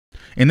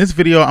In this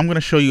video, I'm going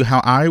to show you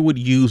how I would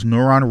use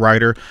Neuron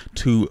Writer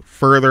to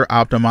further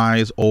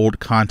optimize old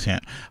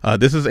content.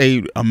 This is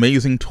an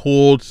amazing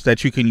tool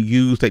that you can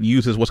use that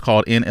uses what's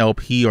called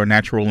NLP, or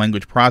natural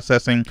language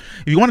processing.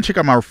 If you want to check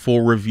out my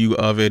full review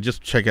of it,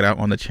 just check it out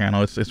on the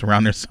channel. It's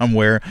around there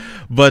somewhere.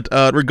 But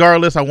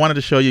regardless, I wanted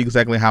to show you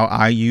exactly how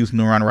I use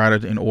Neuron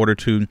Writer in order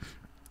to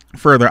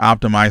further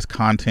optimize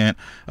content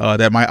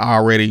that might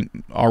already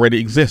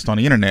exist on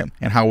the internet,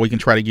 and how we can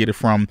try to get it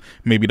from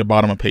maybe the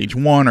bottom of page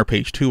 1 or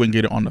page 2 and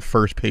get it on the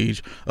first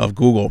page of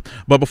Google.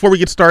 But before we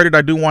get started,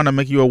 I do want to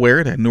make you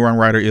aware that Neuron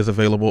Writer is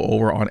available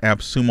over on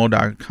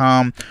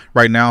AppSumo.com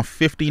right now.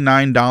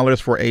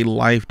 $59 for a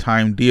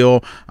lifetime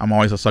deal. I'm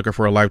always a sucker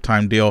for a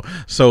lifetime deal.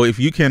 So if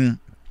you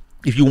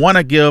want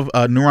to give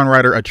Neuron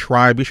Writer a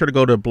try, be sure to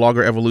go to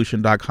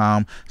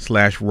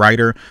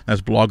bloggerevolution.com/writer.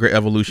 That's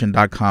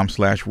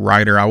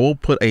bloggerevolution.com/writer. I will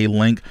put a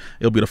link.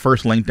 It'll be the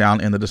first link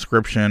down in the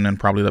description and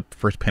probably the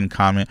first pinned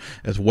comment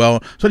as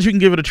well, so that you can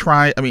give it a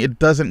try. I mean, it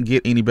doesn't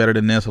get any better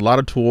than this. A lot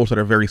of tools that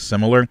are very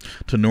similar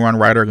to Neuron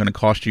Writer are going to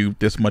cost you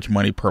this much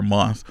money per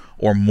month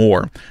or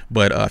more.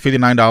 But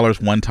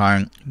 $59 one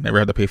time, never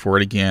have to pay for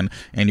it again,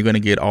 and you're going to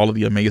get all of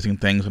the amazing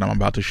things that I'm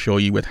about to show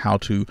you with how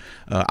to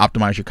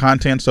optimize your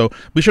content. So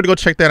be sure to go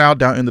check that out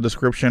down in the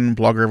description,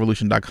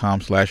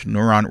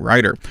 bloggerevolution.com/Neuron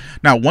Writer.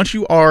 Now, once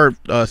you are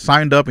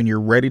signed up and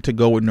you're ready to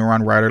go with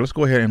Neuron Writer, let's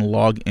go ahead and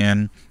log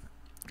in.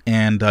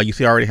 And you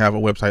see I already have a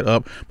website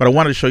up, but I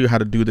wanted to show you how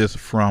to do this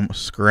from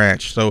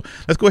scratch. So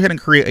let's go ahead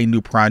and create a new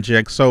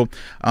project. So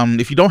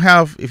if you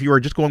are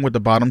just going with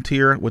the bottom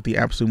tier with the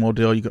AppSumo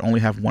deal, you can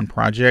only have one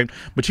project,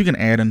 but you can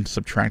add and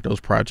subtract those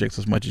projects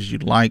as much as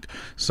you'd like.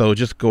 So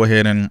just go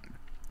ahead and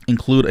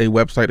include a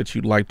website that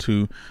you'd like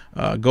to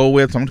go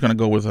with. So I'm just going to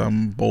go with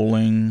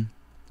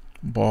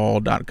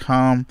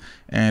bowlingball.com,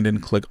 and then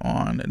click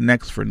on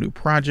next for new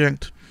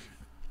project,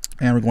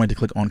 and we're going to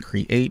click on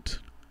create.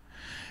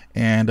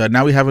 And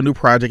now we have a new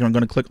project, and I'm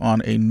going to click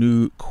on a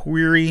new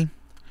query,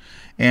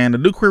 and the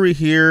new query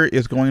here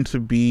is going to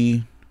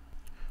be,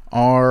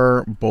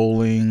 are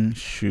bowling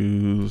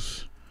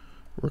shoes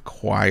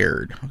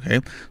required? Okay,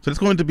 so it's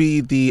going to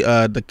be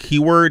the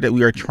keyword that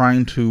we are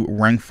trying to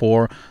rank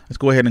for. Let's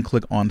go ahead and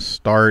click on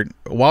start.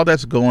 While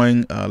that's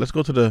going, let's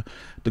go to the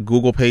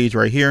Google page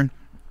right here.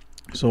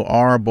 So,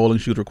 are bowling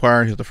shoes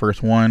required? Here's the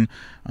first one.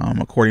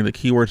 According to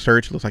keyword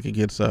search, it looks like it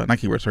gets not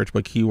keyword search,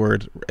 but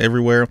keywords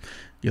everywhere. It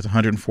gets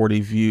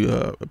 140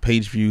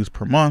 page views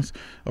per month,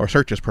 or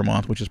searches per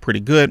month, which is pretty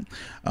good.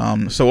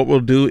 So what we'll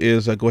do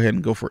is go ahead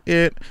and go for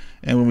it.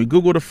 And when we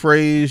Google the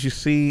phrase, you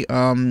see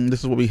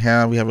this is what we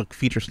have. We have a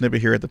feature snippet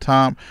here at the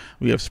top.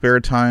 We have spare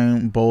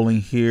time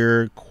bowling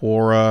here,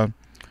 Quora,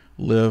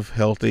 live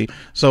healthy.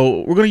 So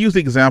we're going to use the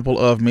example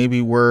of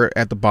maybe we're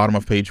at the bottom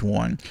of page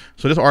 1.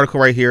 So this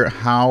article right here,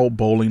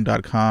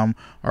 howbowling.com,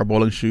 are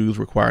bowling shoes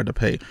required to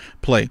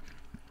play.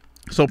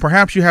 So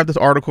perhaps you have this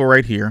article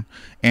right here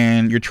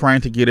and you're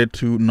trying to get it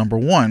to number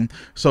 1.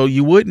 So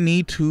you would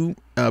need to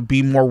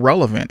be more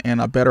relevant and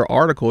a better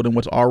article than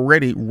what's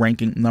already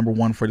ranking number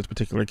 1 for this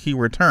particular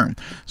keyword term.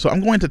 So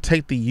I'm going to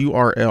take the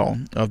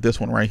URL of this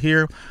one right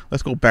here.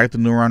 Let's go back to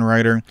Neuron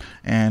Writer,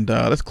 and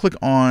let's click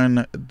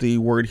on the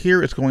word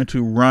here. It's going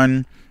to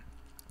run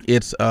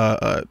its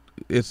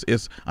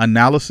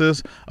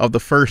analysis of the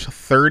first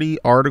 30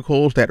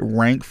 articles that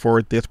rank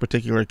for this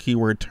particular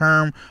keyword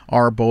term,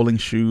 are bowling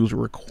shoes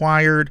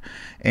required,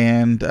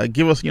 and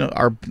give us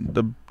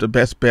the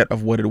best bet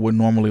of what it would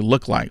normally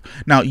look like.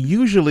 Now,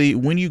 usually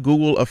when you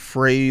Google a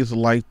phrase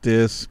like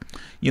this,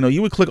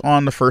 you would click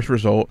on the first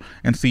result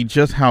and see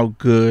just how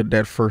good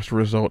that first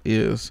result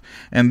is.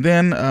 And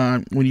then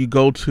when you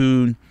go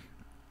to,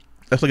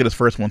 let's look at this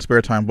first one,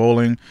 spare time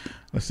bowling.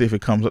 Let's see if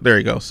it comes up. There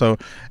you go. So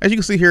as you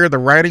can see here, the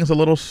writing's a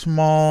little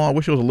small. I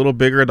wish it was a little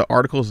bigger. The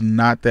article's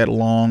not that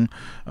long.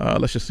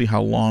 Let's just see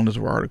how long this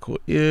article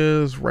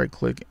is. Right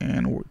click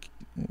and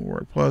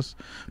word plus,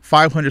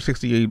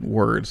 568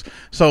 words.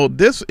 So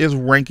this is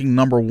ranking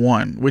number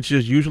 1, which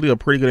is usually a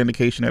pretty good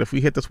indication that if we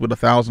hit this with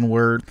 1,000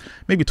 word,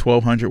 maybe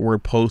 1,200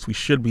 word post, we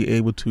should be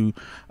able to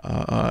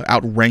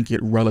outrank it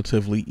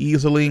relatively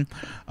easily.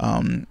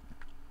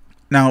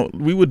 Now,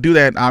 we would do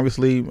that,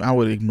 obviously. I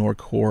would ignore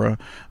Quora,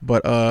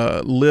 but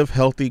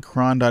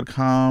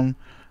livehealthycron.com.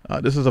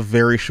 This is a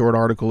very short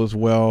article as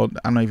well.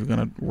 I'm not even going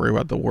to worry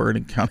about the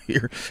word count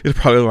here. It's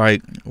probably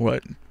like,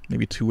 what,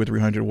 maybe 200 or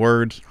 300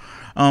 words.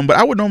 But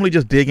I would normally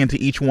just dig into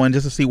each one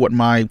just to see what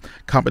my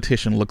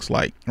competition looks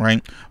like,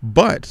 right?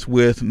 But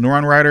with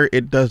Neuron Writer,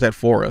 it does that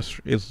for us.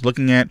 It's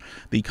looking at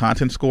the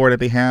content score that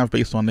they have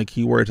based on the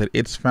keywords that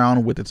it's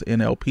found with its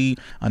NLP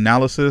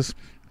analysis,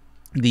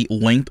 the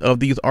length of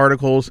these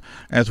articles,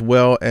 as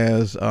well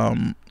as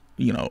the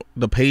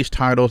page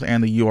titles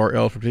and the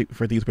URLs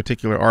for these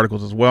particular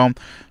articles as well.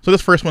 So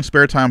this first one,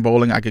 spare time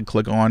bowling, I could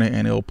click on it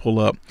and it'll pull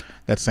up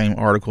that same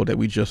article that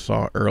we just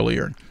saw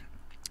earlier.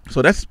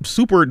 So that's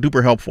super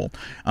duper helpful.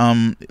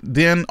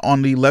 Then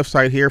on the left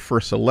side here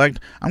for select,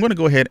 I'm going to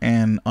go ahead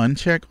and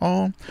uncheck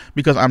all,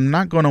 because I'm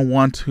not going to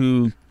want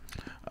to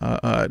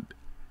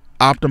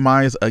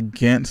optimize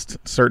against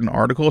certain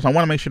articles, I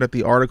want to make sure that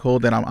the article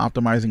that I'm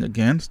optimizing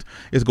against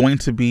is going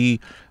to be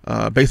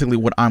basically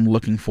what I'm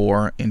looking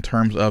for in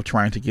terms of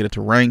trying to get it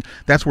to rank.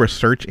 That's where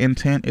search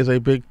intent is a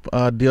big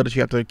deal that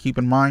you have to keep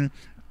in mind.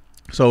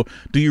 So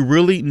do you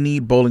really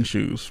need bowling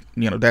shoes?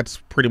 That's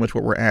pretty much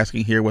what we're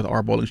asking here with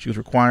our bowling shoes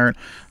required.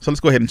 So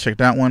let's go ahead and check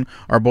that one.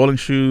 Our bowling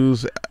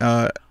shoes,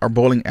 why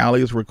bowling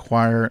alleys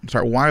require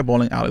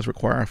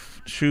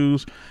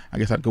shoes? I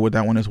guess I'd go with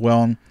that one as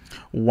well.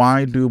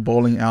 Why do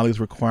bowling alleys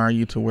require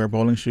you to wear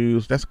bowling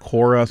shoes? That's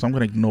Quora, so I'm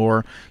going to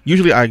ignore.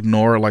 Usually I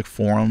ignore like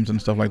forums and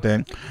stuff like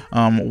that.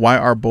 Why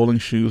are bowling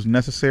shoes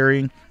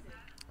necessary?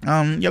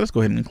 Yeah, let's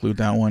go ahead and include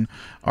that one.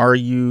 Are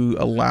you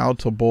allowed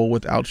to bowl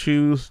without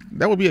shoes?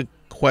 That would be a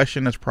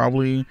question that's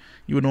probably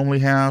you would normally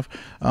have.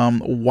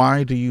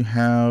 Why do you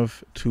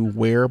have to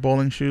wear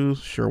bowling shoes?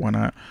 Sure, why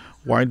not?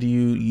 Why do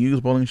you use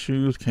bowling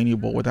shoes? Can you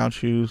bowl without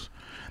shoes?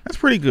 That's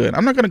pretty good.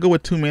 I'm not going to go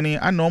with too many.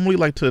 I normally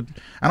like to,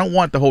 I don't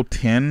want the whole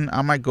 10.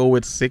 I might go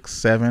with 6,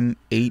 7,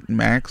 8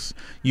 max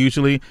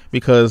usually,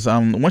 because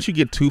once you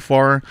get too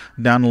far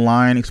down the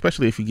line,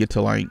 especially if you get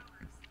to like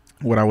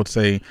what I would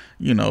say,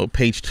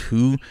 page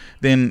 2,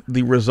 then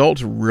the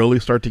results really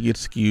start to get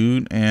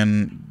skewed,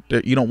 and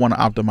you don't want to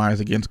optimize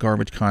against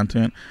garbage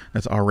content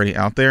that's already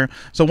out there.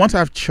 So once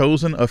I've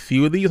chosen a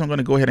few of these, I'm going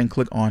to go ahead and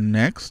click on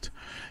next,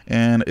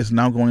 and it's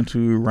now going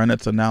to run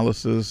its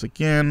analysis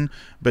again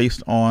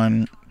based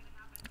on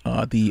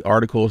the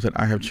articles that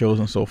I have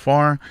chosen so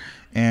far.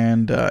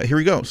 And here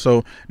we go.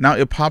 So now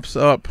it pops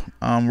up.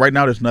 Right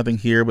now there's nothing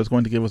here, but it's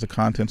going to give us a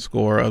content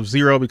score of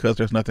 0 because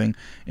there's nothing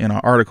in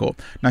our article.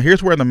 Now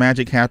here's where the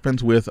magic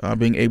happens with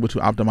being able to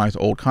optimize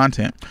old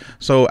content.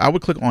 So I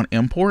would click on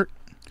import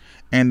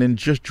and then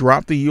just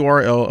drop the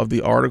URL of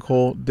the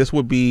article. This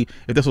would be,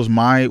 if this was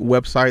my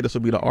website, this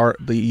would be the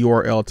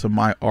URL to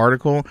my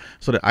article,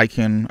 so that I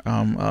can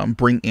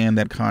bring in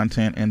that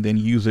content and then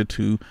use it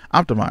to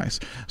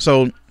optimize.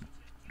 So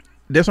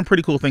there's some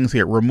pretty cool things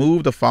here.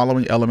 Remove the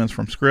following elements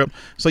from script.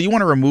 So you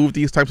want to remove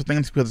these types of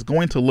things because it's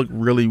going to look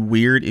really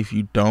weird if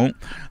you don't.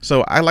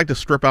 So I like to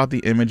strip out the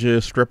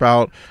images, strip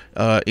out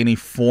any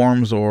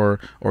forms or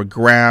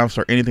graphs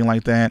or anything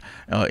like that,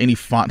 any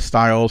font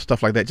styles,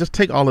 stuff like that. Just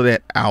take all of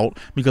that out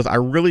because I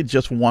really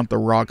just want the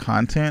raw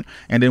content.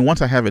 And then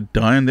once I have it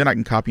done, then I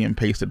can copy and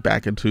paste it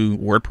back into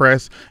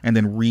WordPress and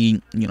then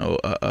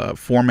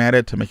format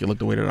it to make it look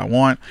the way that I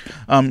want.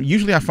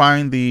 Usually I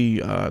find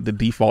the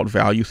default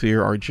values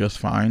here are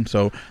just fine,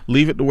 so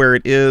leave it to where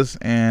it is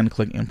and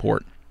click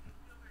import.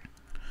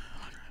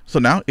 So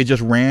now it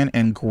just ran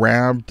and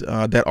grabbed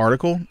that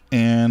article,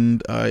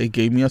 and it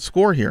gave me a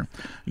score here,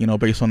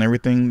 based on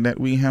everything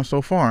that we have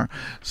so far.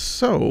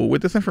 So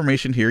with this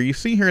information here, you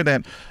see here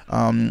that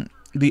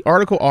the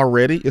article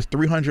already is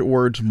 300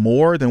 words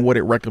more than what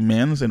it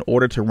recommends in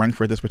order to rank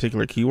for this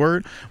particular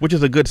keyword, which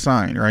is a good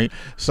sign, right?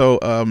 So,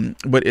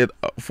 but it,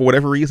 for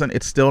whatever reason,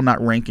 it's still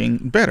not ranking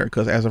better,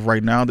 because as of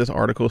right now, this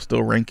article is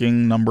still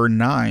ranking number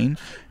 9,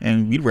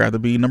 and we'd rather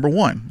be number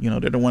 1.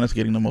 They're the one that's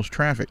getting the most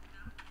traffic.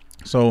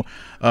 So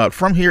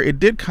from here, it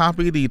did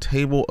copy the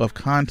table of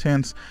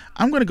contents.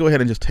 I'm going to go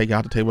ahead and just take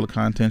out the table of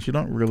contents. You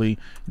don't really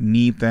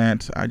need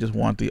that. I just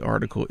want the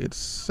article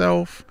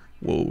itself.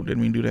 Whoa,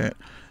 didn't mean to do that.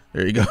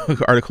 There you go,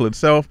 article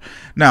itself.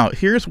 Now,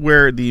 here's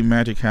where the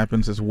magic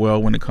happens as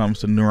well when it comes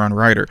to Neuron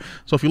Writer.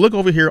 So if you look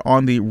over here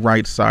on the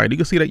right side, you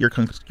can see that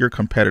your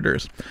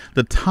competitors,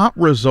 the top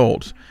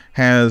result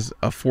has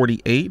a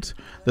 48.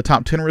 The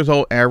top 10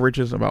 result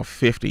averages about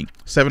 50.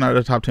 7 out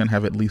of the top 10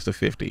 have at least a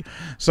 50.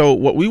 So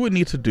what we would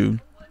need to do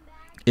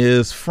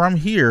is from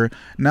here,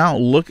 now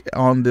look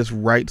on this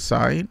right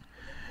side,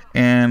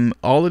 and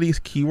all of these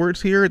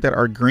keywords here that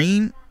are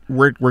green,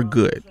 we're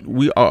good.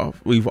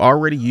 We've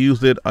already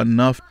used it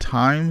enough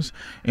times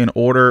in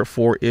order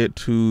for it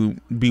to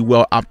be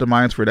well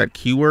optimized for that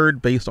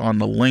keyword based on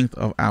the length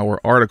of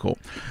our article.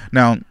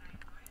 Now,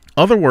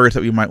 other words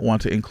that we might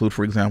want to include,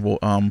 for example,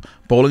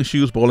 bowling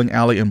shoes, bowling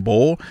alley, and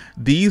bowl.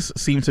 These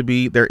seem to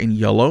be, they're in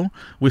yellow,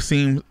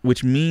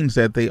 which means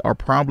that they are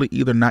probably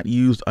either not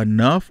used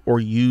enough or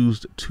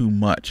used too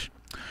much.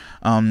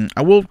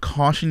 I will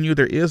caution you,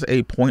 there is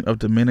a point of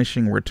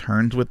diminishing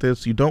returns with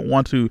this. You don't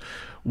want to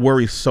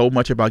worry so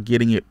much about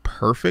getting it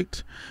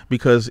perfect,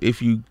 because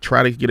if you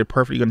try to get it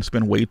perfect, you're going to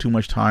spend way too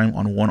much time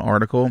on one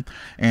article,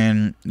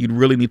 and you'd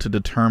really need to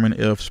determine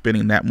if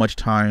spending that much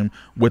time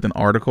with an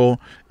article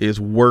is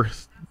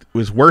worth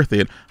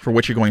it for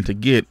what you're going to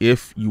get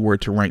if you were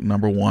to rank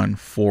number 1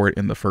 for it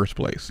in the first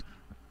place.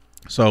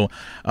 So,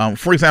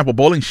 for example,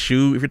 bowling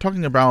shoe, if you're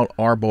talking about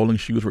are bowling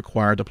shoes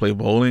required to play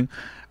bowling,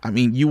 I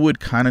mean, you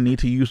would kind of need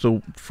to use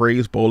the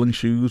phrase bowling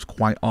shoes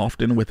quite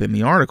often within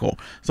the article.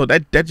 So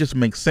that just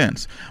makes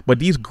sense. But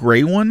these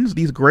gray ones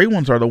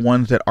are the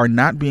ones that are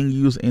not being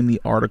used in the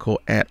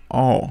article at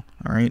all.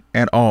 All right,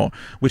 at all,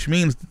 which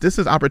means this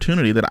is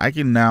opportunity that I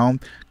can now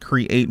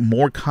create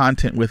more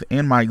content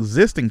within my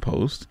existing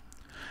post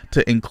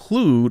to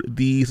include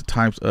these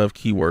types of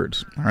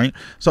keywords. All right,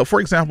 so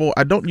for example,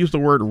 I don't use the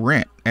word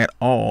rent at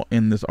all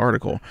in this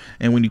article,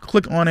 and when you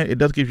click on it, it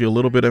does give you a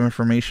little bit of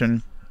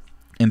information.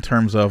 in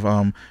terms of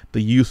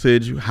the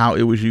usage, how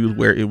it was used,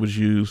 where it was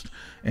used,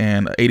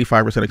 and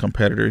 85% of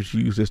competitors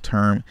use this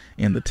term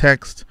in the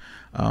text.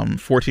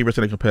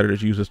 14% of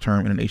competitors use this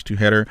term in an H2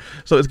 header.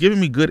 So it's giving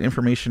me good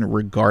information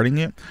regarding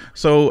it.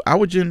 So I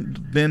would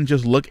then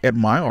just look at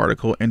my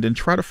article and then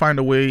try to find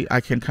a way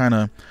I can kind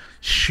of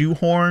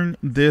shoehorn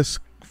this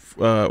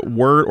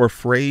word or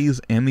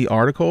phrase in the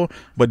article,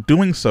 but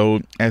doing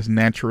so as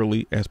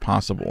naturally as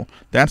possible.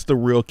 That's the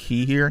real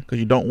key here, because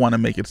you don't want to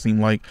make it seem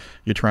like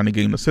you're trying to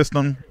game the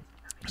system.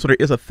 So there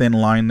is a thin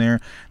line there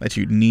that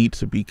you need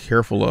to be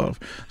careful of.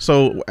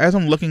 So as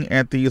I'm looking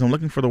at these, I'm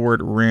looking for the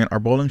word rent. Are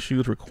bowling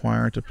shoes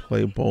required to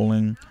play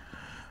bowling?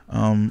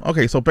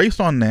 Okay, so based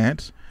on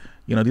that,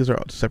 you know, these are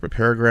separate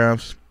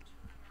paragraphs.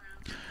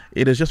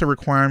 It is just a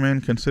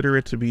requirement. Consider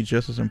it to be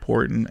just as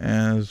important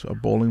as a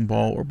bowling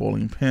ball or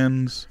bowling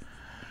pins.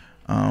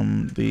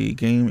 The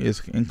game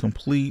is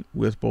incomplete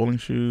with bowling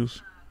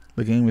shoes.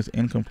 The game is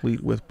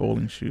incomplete with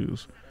bowling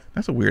shoes.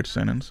 That's a weird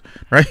sentence,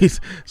 right?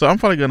 So I'm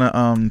probably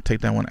gonna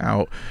take that one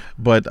out.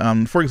 But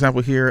for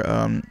example, here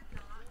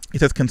it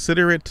says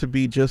consider it to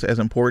be just as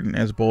important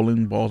as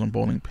bowling balls and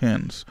bowling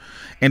pins.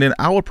 And then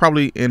I would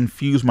probably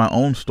infuse my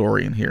own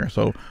story in here.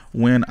 So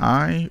when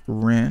I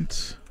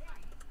rent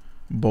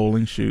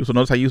bowling shoes, so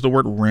notice I use the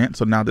word rent,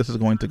 so now this is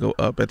going to go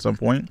up at some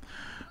point.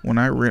 When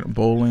I rent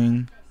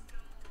bowling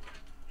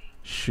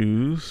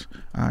shoes,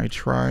 I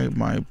try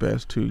my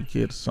best to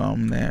get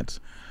some that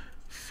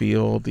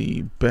feel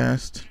the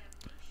best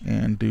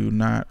and do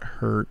not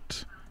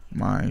hurt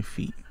my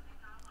feet.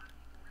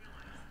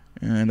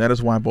 And that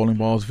is why bowling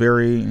balls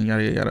vary and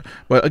yada yada.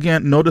 But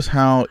again, notice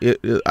how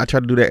I try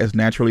to do that as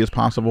naturally as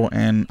possible,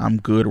 and I'm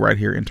good right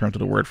here in terms of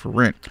the word for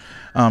rent.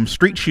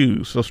 Street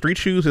shoes. So street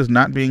shoes is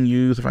not being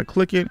used. If I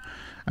click it,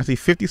 I see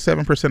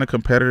 57% of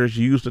competitors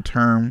use the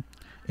term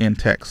in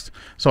text.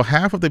 So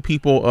half of the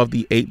people of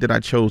the 8 that I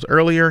chose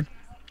earlier,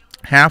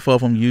 half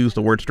of them use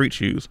the word street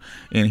shoes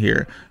in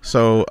here.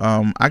 So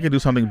I could do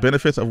something: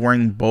 benefits of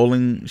wearing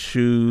bowling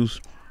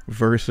shoes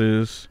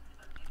versus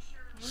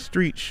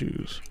street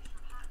shoes.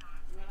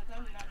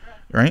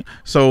 Right,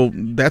 so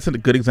that's a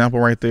good example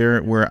right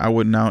there where I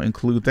would now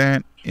include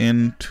that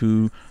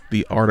into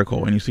the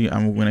article. And you see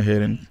I went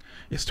ahead and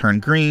it's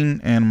turned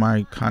green and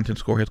my content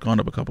score has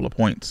gone up a couple of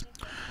points.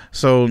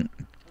 So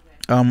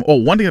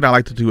one thing that I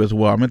like to do as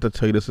well, I meant to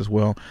tell you this as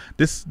well,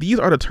 these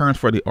are the terms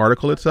for the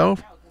article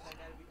itself.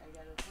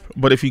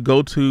 But if you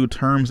go to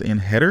terms in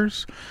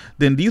headers,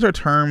 then these are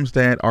terms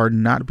that are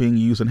not being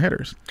used in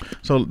headers.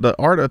 So the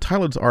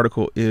title of this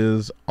article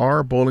is,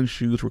 are bowling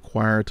shoes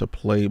required to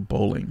play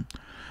bowling?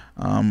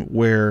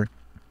 Where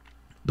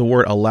the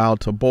word allowed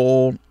to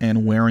bowl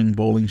and wearing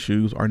bowling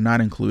shoes are not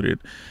included.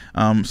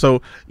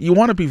 So you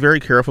want to be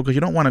very careful, because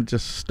you don't want to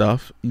just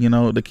stuff, you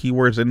know, the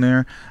keywords in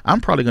there.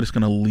 I'm probably just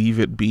going to leave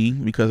it be,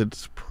 because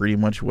it's pretty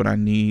much what I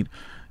need.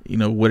 You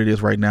know, what it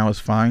is right now is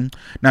fine.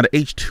 Now the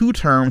H2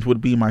 terms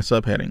would be my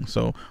subheading.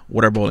 So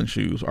what are bowling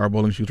shoes? Are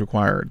bowling shoes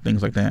required?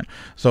 Things like that.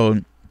 So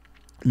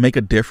make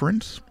a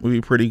difference would be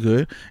pretty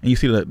good. And you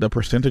see the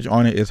percentage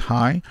on it is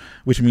high,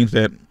 which means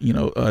that, you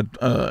know,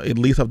 at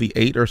least of the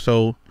 8 or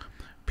so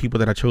people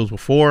that I chose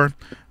before,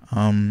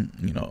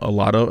 you know, a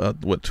lot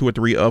of 2 or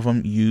 3 of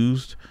them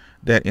used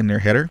that in their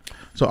header.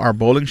 So are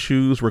bowling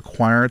shoes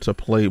required to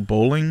play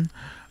bowling?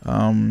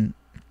 And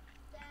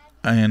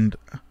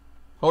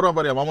hold on,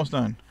 buddy, I'm almost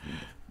done.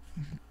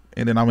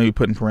 And then I'll maybe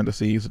put in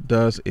parentheses,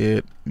 does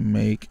it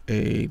make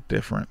a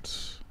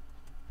difference?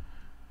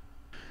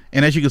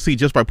 And as you can see,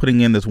 just by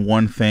putting in this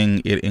one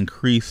thing, it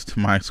increased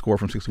my score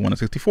from 61 to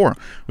 64,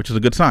 which is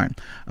a good sign.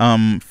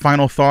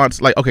 Final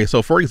thoughts, like, okay,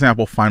 so for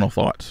example, final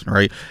thoughts,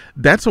 right?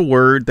 That's a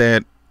word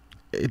that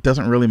it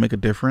doesn't really make a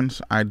difference.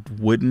 I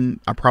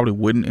probably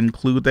wouldn't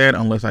include that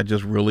unless I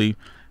just really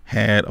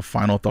had a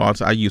final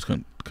thoughts. I use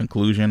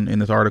conclusion in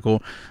this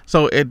article,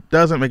 so it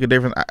doesn't make a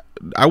difference.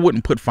 I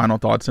wouldn't put final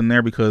thoughts in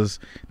there because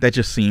that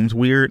just seems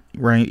weird,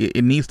 right?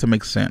 It needs to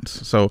make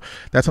sense. So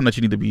that's something that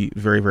you need to be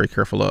very, very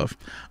careful of.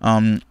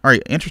 All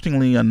right,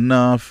 interestingly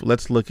enough,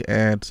 let's look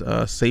at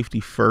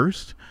safety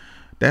first.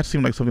 That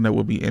seemed like something that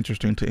would be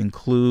interesting to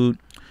include.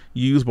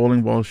 Use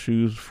bowling ball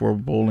shoes for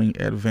bowling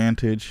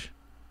advantage.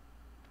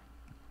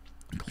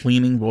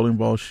 Cleaning bowling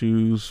ball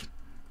shoes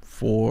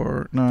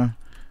for,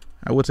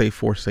 I would say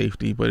for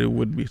safety, but it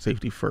would be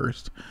safety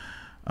first.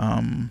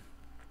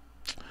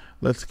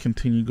 Let's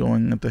continue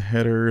going at the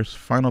headers.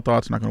 Final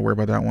thoughts, not going to worry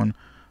about that one.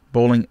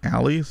 Bowling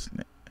alleys.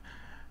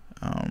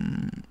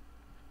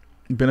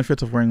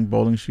 Benefits of wearing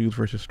bowling shoes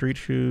versus street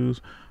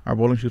shoes. Are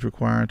bowling shoes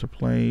required to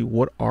play?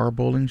 What are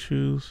bowling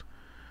shoes?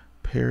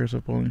 Pairs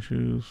of bowling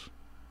shoes.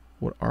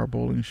 What are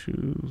bowling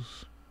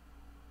shoes?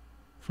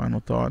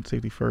 Final thought,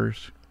 safety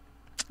first.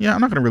 Yeah,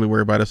 I'm not going to really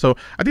worry about it. So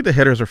I think the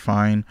headers are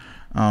fine.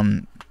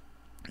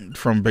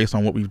 Based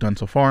on what we've done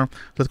so far.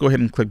 Let's go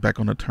ahead and click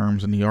back on the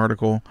terms in the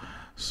article.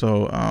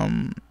 So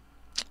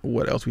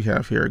what else we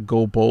have here?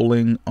 Go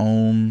bowling,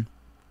 own,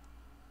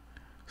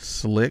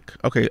 slick.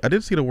 Okay, I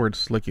did see the word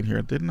slick in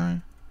here, didn't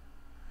I?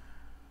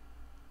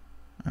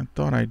 I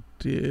thought I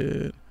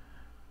did.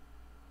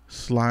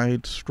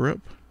 Slide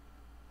strip.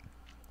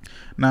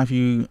 Now, if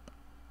you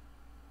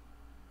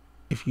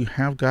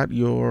have got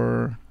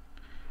your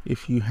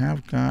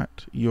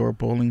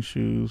bowling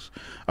shoes,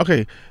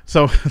 okay,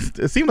 so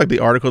it seems like the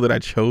article that I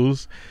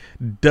chose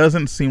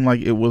doesn't seem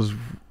like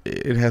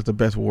it has the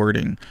best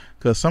wording,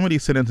 because some of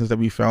these sentences that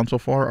we found so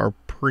far are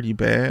pretty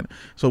bad.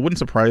 So it wouldn't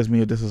surprise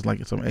me if this is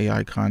like some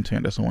AI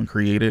content that someone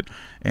created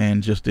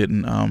and just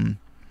didn't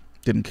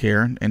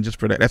care, and just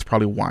for that's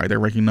probably why they're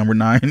ranking number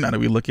 9 now that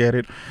we look at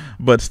it.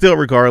 But still,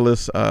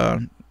 regardless,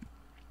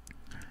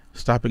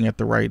 stopping at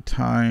the right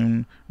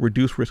time,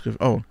 reduce risk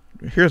of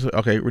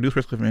reduce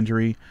risk of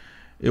injury.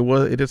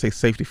 It did say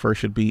safety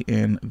first should be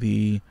in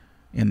the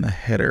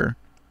header.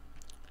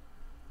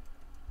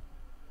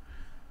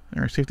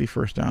 All right, safety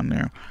first down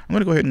there. I'm going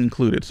to go ahead and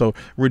include it. So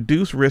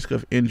reduce risk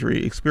of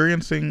injury.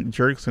 Experiencing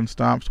jerks and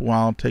stops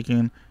while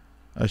taking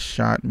a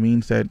shot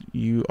means that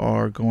you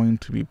are going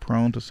to be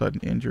prone to sudden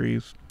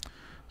injuries.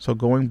 So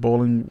going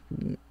bowling,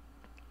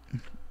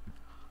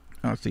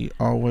 let's see,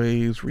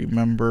 always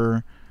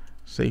remember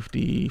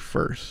safety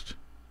first.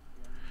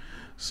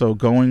 So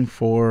going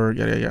for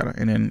yada yada,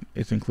 and then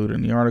it's included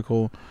in the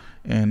article,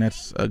 and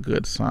that's a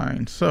good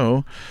sign.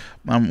 So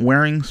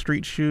wearing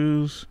street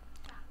shoes,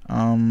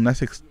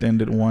 that's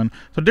extended one.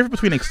 So difference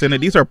between extended,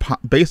 these are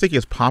basic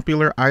is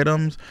popular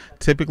items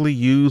typically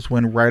used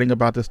when writing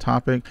about this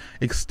topic.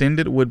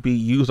 Extended would be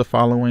use the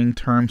following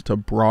terms to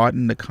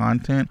broaden the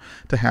content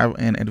to have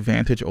an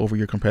advantage over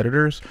your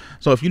competitors.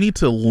 So if you need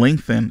to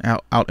lengthen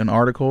out an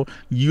article,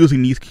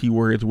 using these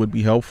keywords would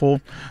be helpful.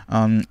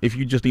 If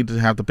you just need to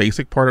have the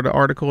basic part of the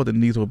article, then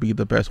these will be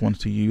the best ones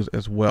to use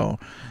as well.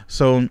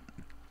 So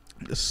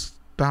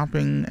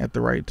stopping at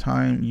the right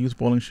time, use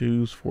bowling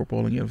shoes for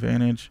bowling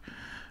advantage.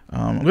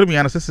 I'm going to be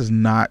honest, this is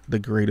not the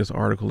greatest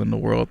article in the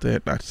world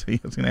that I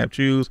see it's going to have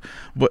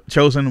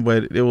chosen,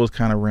 but it was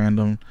kind of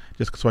random,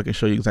 just so I can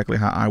show you exactly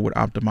how I would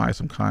optimize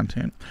some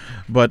content.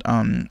 But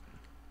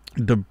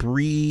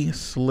debris,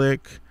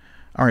 slick.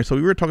 All right, so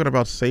we were talking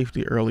about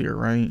safety earlier,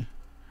 right?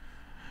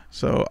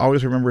 So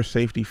always remember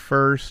safety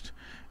first,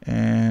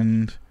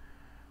 and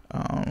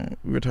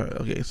we were talking,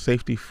 okay,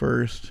 safety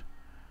first,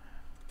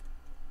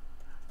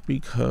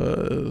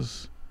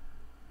 because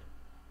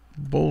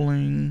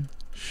bowling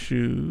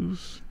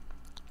shoes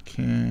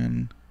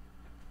can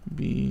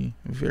be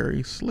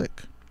very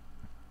slick.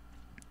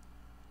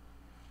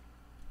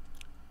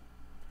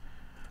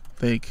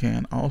 They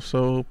can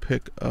also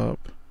pick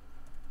up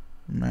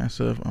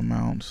massive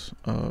amounts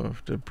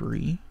of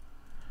debris,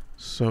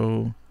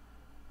 so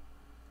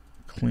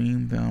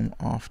clean them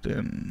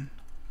often.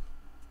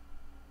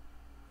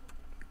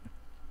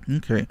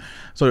 Okay,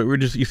 so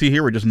you see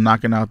here, we're just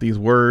knocking out these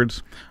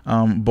words.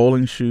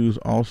 Bowling shoes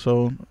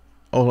also.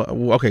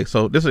 Oh, okay,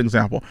 so this is an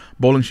example.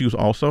 Bowling shoes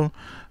also.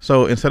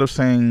 So instead of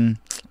saying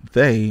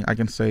they, I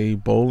can say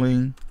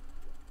bowling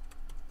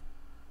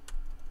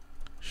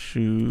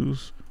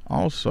shoes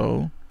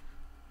also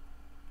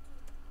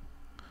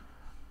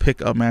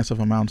pick up massive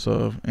amounts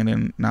of, and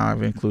then now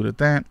I've included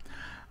that.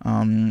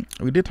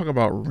 We did talk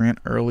about rent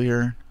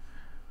earlier,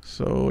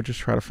 so just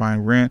try to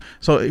find rent.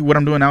 So what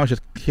I'm doing now is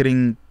just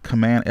hitting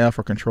Command F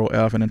or Control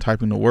F and then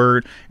typing the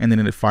word, and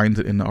then it finds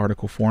it in the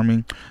article for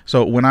me.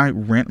 So when I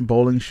rent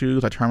bowling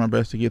shoes, I try my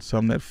best to get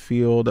some that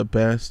feel the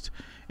best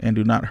and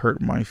do not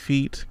hurt my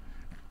feet.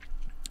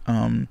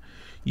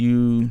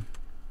 You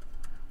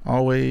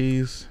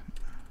always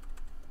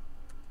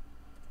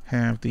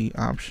have the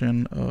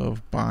option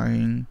of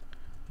buying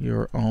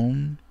your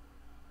own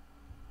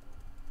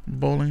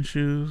bowling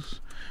shoes.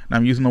 Now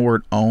I'm using the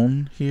word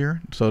own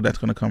here, so that's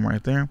going to come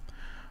right there.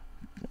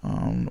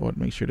 Or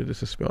make sure that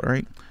this is spelled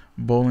right.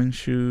 Bowling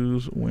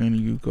shoes when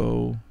you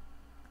go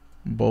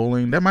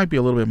bowling. That might be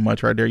a little bit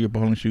much right there. Your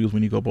bowling shoes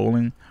when you go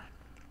bowling.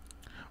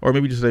 Or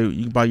maybe just say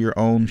you buy your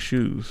own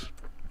shoes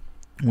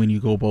when you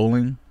go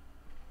bowling,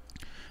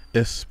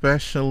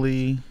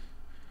 especially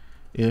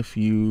if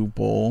you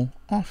bowl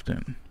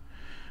often.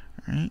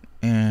 Right,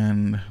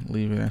 and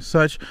leave it as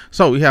such.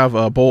 So we have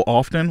bowl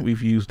often.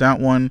 We've used that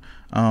one.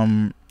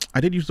 I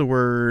did use the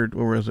word,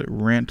 where was it,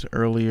 rent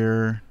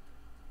earlier,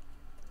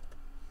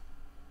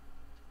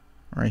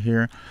 right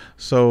here.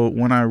 So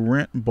when I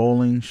rent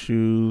bowling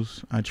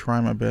shoes, I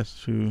try my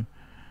best to,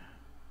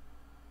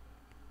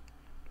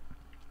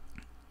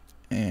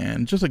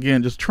 and just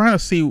trying to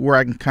see where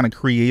I can kind of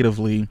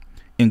creatively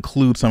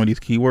include some of these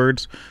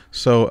keywords.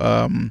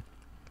 So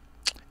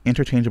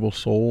interchangeable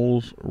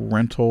soles,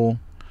 rental.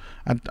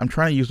 I'm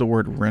trying to use the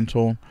word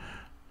rental.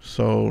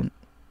 So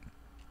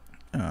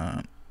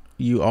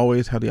you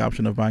always have the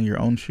option of buying your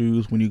own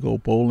shoes when you go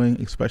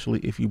bowling, especially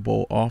if you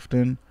bowl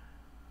often.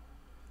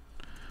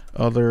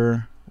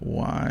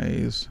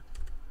 Otherwise,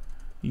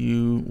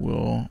 you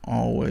will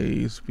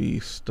always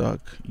be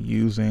stuck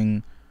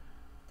using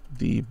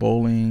the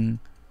bowling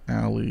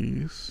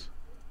alley's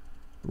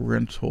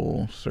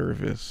rental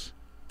service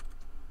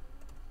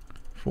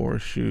for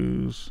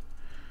shoes,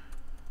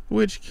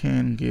 which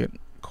can get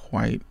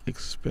quite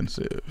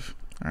expensive.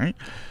 All right,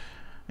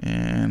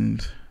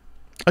 and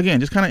again,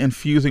 just kind of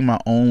infusing my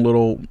own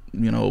little,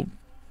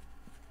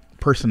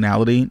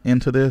 personality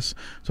into this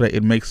so that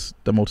it makes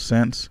the most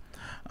sense.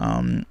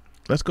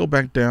 Let's go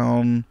back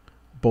down.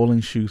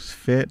 Bowling shoes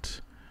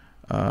fit.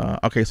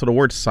 Okay, so the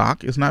word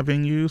sock is not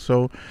being used.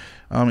 So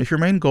if your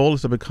main goal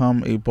is to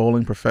become a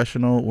bowling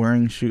professional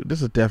wearing shoes,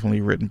 this is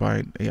definitely written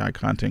by AI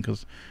content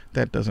because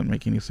that doesn't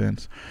make any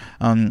sense.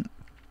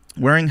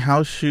 Wearing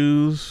house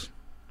shoes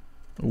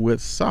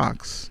with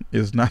socks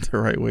is not the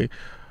right way.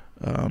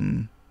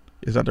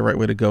 Is not the right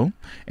way to go.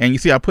 And you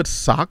see I put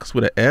socks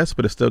with an S,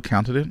 but it still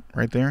counted it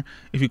right there.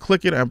 If you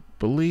click it, I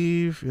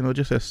believe, you know, it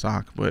just says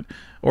sock, but,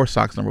 or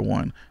socks number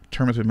 1.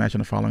 Terms of match in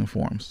the following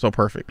forms. So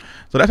perfect.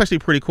 So that's actually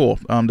pretty cool.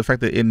 The fact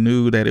that it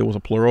knew that it was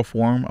a plural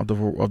form of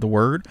the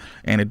word,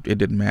 and it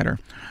didn't matter.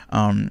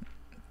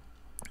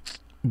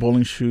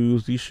 Bowling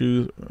shoes, these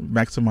shoes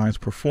maximize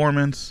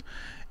performance.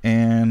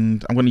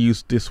 And I'm going to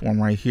use this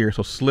one right here.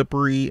 So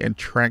slippery and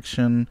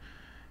traction.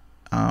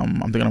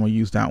 I'm thinking I'm going to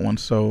use that one.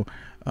 So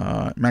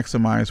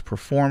maximize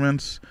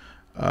performance,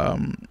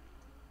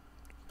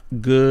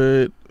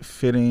 good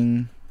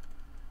fitting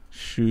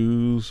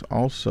shoes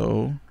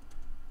also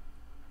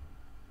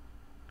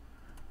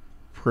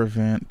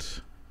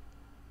prevent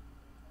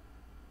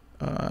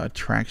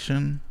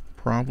traction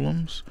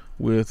problems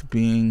with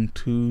being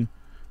too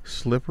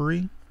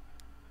slippery,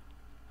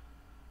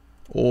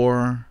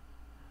 or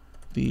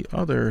the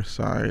other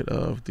side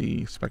of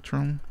the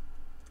spectrum,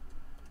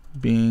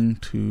 being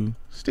too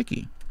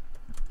sticky.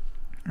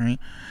 All right,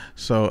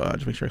 so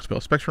just make sure I spell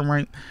spectrum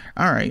right.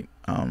 All right,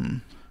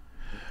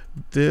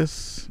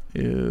 this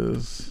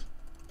is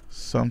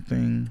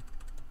something.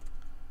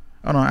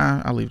 Oh no,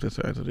 I'll leave this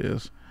as it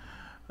is.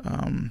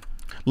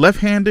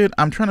 Left-handed,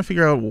 I'm trying to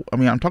figure out, I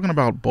mean, I'm talking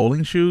about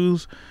bowling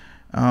shoes.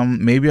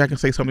 Maybe I can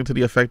say something to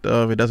the effect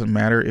of, it doesn't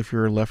matter if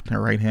you're left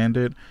or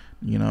right-handed,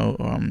 you know.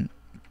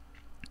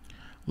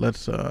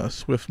 Let's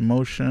swift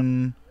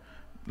motion.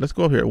 Let's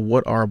go up here.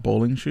 What are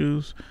bowling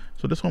shoes?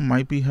 So this one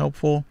might be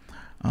helpful.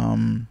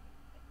 Bowling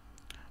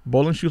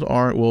shoes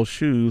are, well,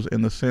 shoes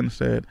in the sense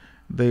that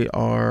they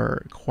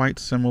are quite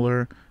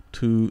similar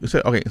to,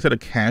 instead of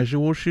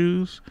casual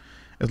shoes,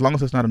 as long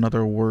as it's not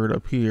another word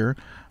up here,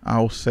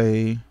 I'll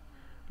say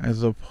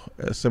as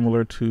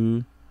similar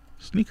to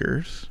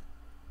sneakers.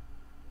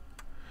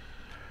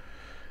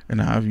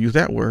 And I've used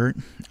that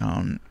word.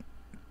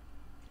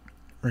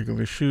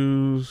 Regular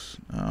shoes,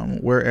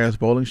 whereas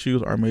bowling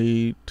shoes are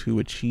made to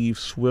achieve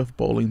swift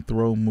bowling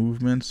throw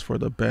movements for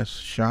the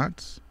best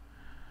shots,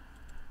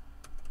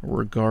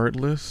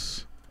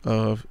 regardless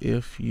of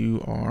if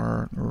you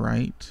are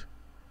right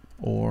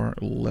or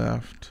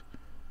left-handed.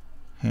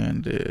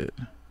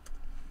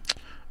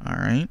 All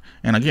right,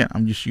 and again,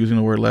 I'm just using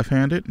the word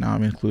left-handed. Now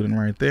I'm including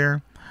right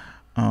there.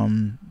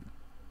 Let's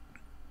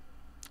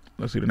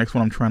see, the next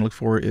one I'm trying to look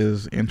for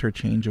is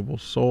interchangeable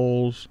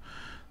soles.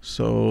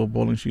 So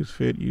bowling shoes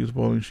fit, use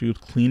bowling shoes,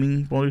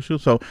 cleaning bowling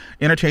shoes. So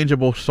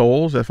interchangeable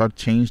soles, if I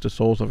change the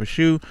soles of a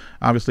shoe,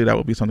 obviously that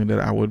would be something that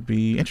I would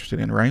be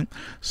interested in, right?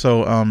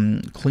 So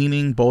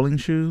cleaning bowling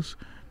shoes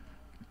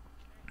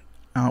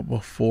out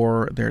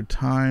before their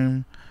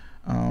time.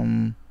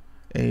 A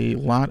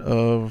lot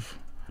of,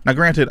 now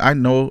granted, I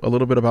know a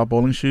little bit about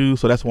bowling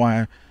shoes, so that's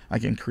why I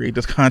can create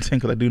this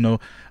content, because I do know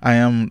I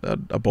am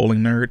a bowling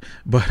nerd.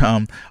 But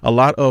a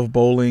lot of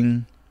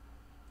bowling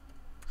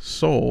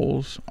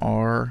soles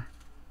are,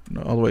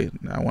 oh wait,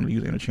 I want to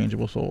use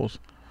interchangeable soles.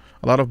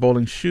 A lot of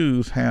bowling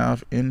shoes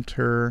have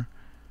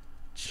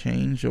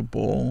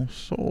interchangeable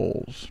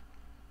soles,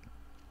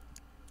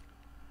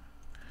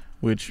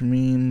 which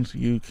means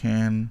you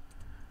can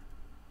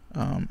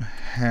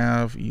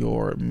have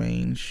your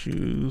main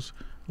shoes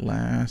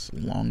last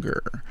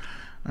longer.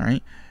 All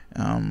right.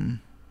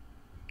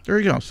 There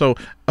you go. So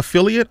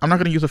affiliate, I'm not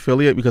going to use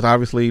affiliate because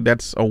obviously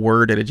that's a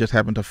word that it just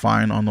happened to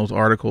find on those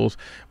articles,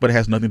 but it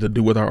has nothing to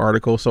do with our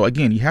article. So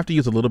again, you have to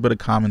use a little bit of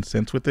common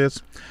sense with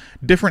this.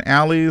 Different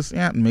alleys,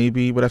 yeah,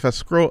 maybe, but if I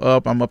scroll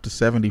up, I'm up to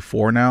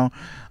 74 now.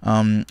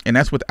 And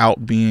that's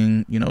without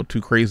being, you know,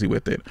 too crazy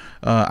with it.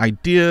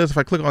 Ideas, if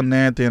I click on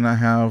that, then I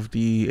have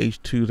the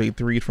H2s,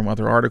 H3s from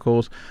other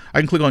articles.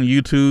 I can click on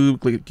YouTube,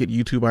 get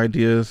YouTube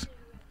ideas.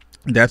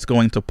 That's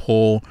going to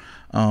pull,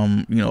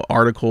 you know,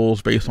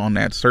 articles based on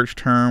that search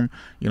term,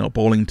 you know,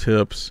 bowling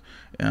tips.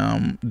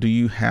 Do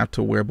you have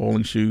to wear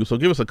bowling shoes? So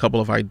give us a couple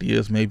of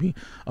ideas, maybe,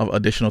 of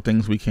additional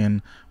things we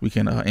can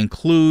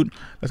include.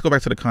 Let's go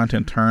back to the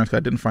content terms, because I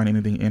didn't find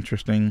anything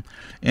interesting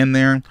in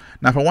there.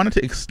 Now, if I wanted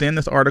to extend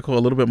this article a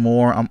little bit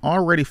more, I'm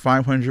already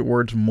 500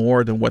 words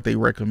more than what they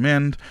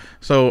recommend.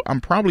 So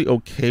I'm probably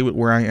okay with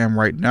where I am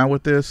right now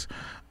with this.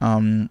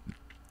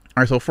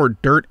 All right, so for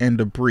dirt and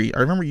debris, I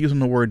remember using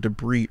the word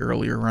debris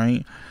earlier,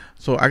 right?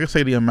 So I could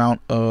say the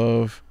amount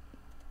of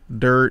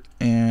dirt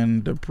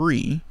and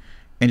debris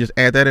and just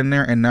add that in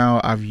there, and now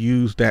I've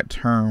used that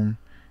term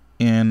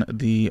in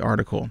the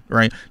article,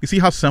 right? You see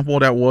how simple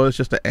that was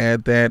just to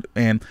add that,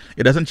 and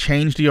it doesn't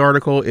change the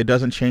article, it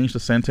doesn't change the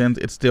sentence,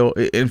 it's still,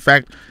 in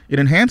fact, it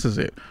enhances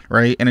it,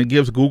 right? And it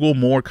gives Google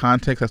more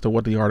context as to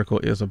what the article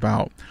is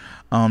about.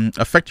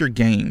 Affect your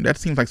game, that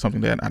seems like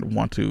something that I'd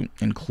want to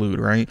include,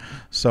 right?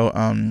 So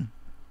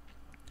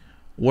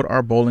what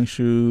are bowling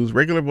shoes?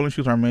 Regular bowling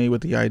shoes are made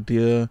with the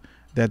idea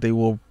that they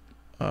will,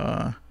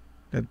 let's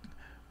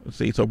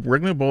see, so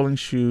regular bowling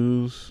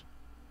shoes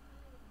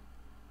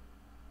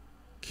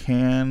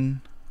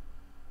can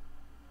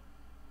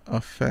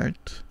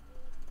affect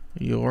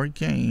your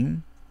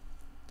game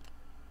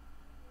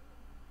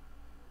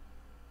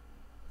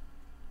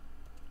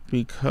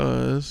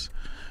because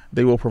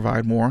they will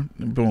provide more.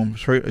 Boom.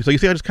 So you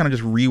see, I just kind of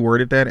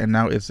reworded that, and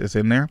now it's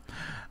in there.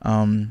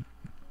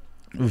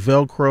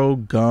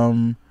 Velcro,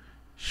 gum,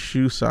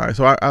 shoe size.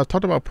 So I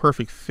talked about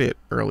perfect fit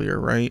earlier,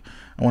 right?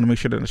 I want to make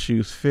sure that the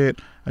shoes fit.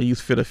 I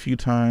use fit a few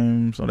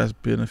times. Oh, that's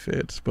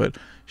benefits, but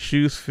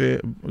shoes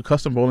fit.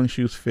 Custom bowling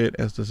shoes fit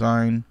as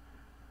designed.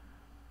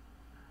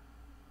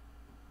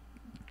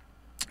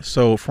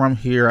 So from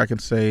here, I can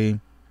say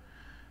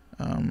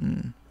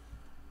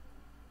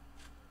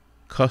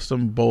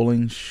custom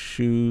bowling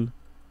shoe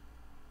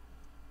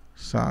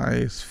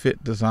size,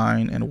 fit,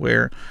 design, and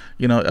wear.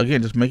 You know,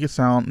 again, just make it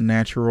sound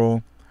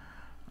natural.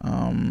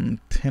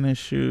 Tennis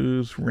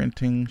shoes,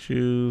 renting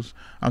shoes.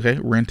 Okay,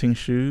 renting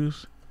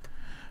shoes.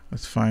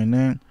 Let's find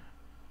that.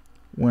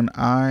 When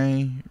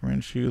I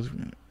rent shoes,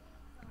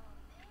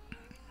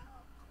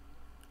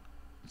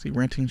 see,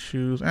 renting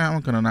shoes.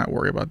 I'm gonna not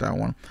worry about that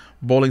one.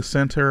 Bowling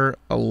center,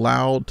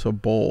 allowed to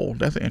bowl.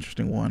 That's an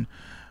interesting one.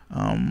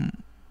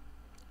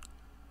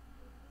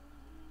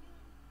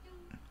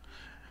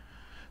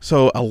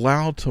 So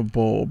allowed to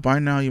bowl. By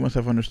now you must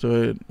have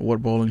understood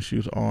what bowling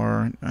shoes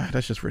are.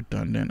 That's just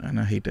redundant, and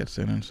I hate that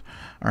sentence.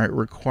 All right,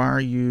 require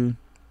you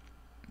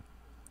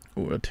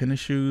tennis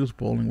shoes,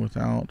 bowling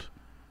without.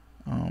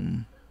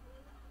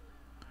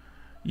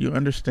 You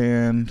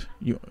understand.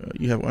 You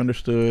have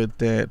understood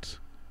that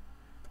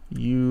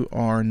you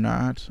are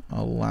not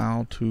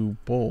allowed to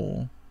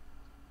bowl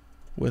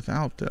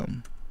without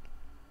them.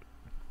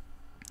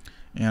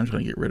 And I'm just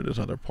gonna get rid of this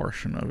other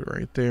portion of it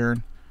right there.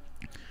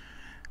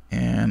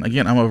 And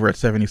again, I'm over at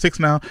 76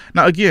 now.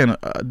 Now, again,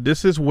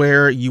 this is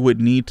where you would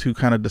need to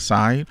kind of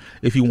decide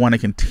if you want to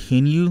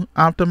continue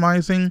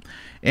optimizing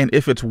and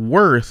if it's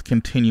worth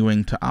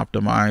continuing to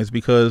optimize,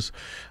 because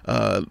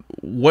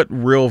what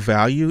real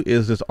value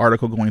is this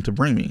article going to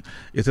bring me?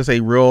 Is this a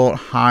real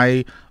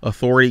high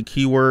authority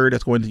keyword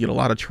that's going to get a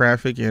lot of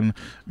traffic and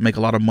make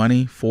a lot of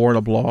money for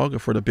the blog or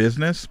for the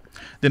business?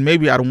 Then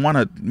maybe I'd want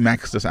to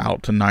max this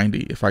out to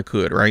 90 if I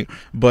could, right?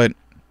 But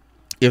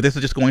if this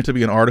is just going to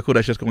be an article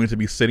that's just going to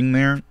be sitting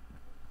there,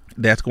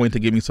 that's going to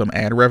give me some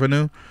ad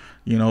revenue,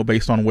 you know,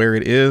 based on where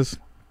it is.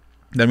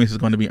 That means it's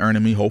going to be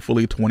earning me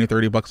hopefully 20,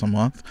 30 bucks a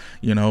month,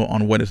 you know,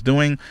 on what it's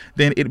doing.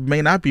 Then it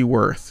may not be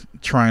worth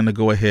trying to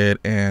go ahead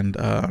and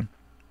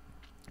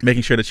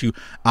making sure that you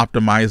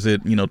optimize it,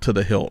 you know, to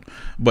the hilt.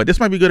 But this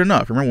might be good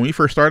enough. Remember when we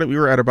first started, we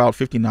were at about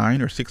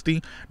 59 or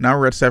 60. Now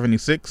we're at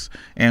 76,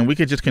 and we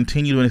could just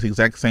continue doing this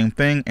exact same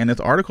thing. And this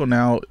article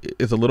now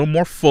is a little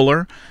more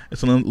fuller.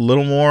 It's a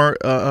little more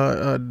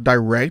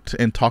direct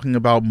and talking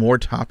about more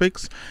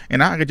topics. And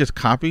now I could just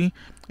copy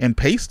and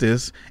paste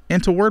this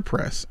into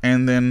WordPress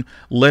and then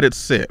let it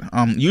sit.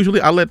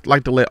 Usually I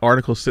like to let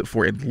articles sit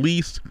for at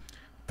least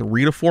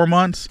 3 to 4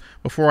 months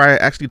before I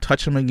actually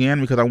touch them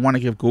again, because I want to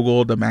give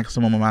Google the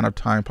maximum amount of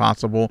time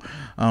possible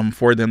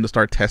for them to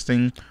start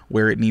testing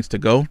where it needs to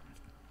go.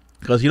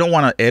 Because you don't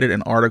want to edit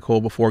an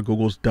article before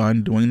Google's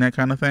done doing that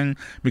kind of thing,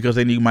 because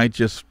then you might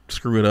just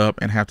screw it up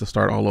and have to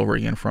start all over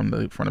again from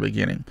the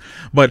beginning.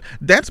 But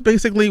that's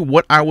basically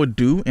what I would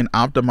do in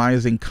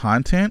optimizing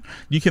content.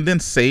 You can then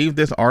save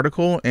this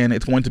article and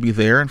it's going to be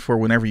there for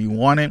whenever you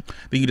want it.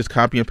 Then you just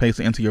copy and paste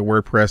it into your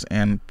WordPress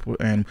and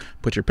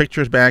put your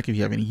pictures back. If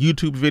you have any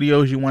YouTube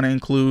videos you want to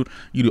include,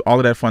 you do all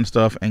of that fun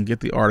stuff and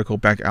get the article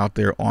back out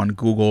there on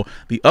Google,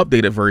 the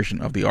updated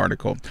version of the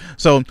article.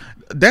 So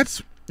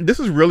this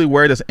is really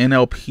where this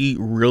NLP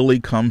really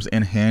comes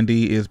in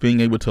handy, is being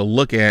able to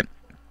look at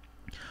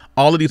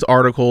all of these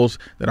articles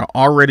that are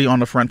already on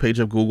the front page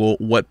of Google,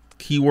 what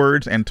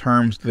keywords and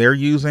terms they're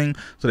using,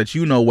 so that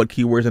you know what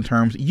keywords and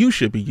terms you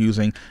should be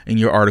using in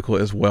your article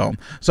as well.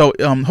 So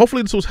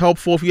hopefully this was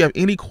helpful. If you have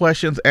any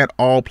questions at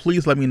all,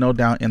 please let me know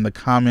down in the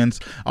comments.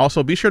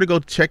 Also, be sure to go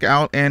check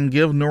out and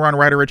give Neuron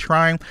Writer a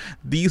try.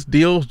 These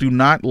deals do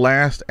not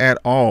last at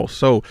all.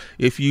 So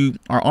if you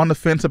are on the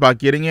fence about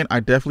getting it,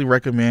 I definitely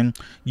recommend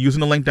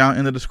using the link down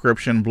in the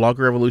description,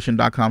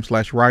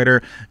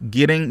 bloggerrevolution.com/writer,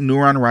 getting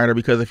Neuron Writer,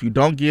 because if you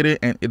don't get it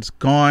and it's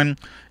gone,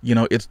 you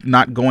know, it's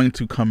not going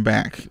to come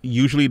back.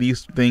 Usually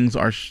these things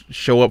are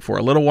show up for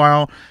a little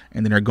while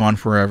and then they're gone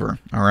forever.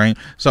 All right.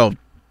 So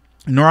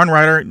Neuron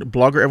Writer,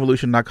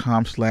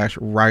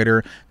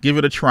 bloggerrevolution.com/writer. Give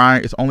it a try.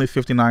 It's only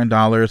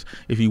 $59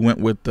 if you went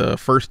with the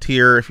first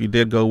tier. If you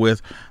did go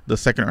with the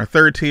second or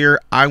third tier,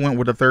 I went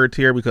with the third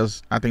tier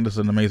because I think this is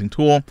an amazing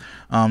tool.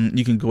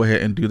 You can go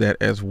ahead and do that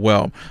as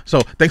well.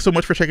 So thanks so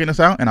much for checking this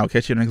out, and I'll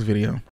catch you in the next video.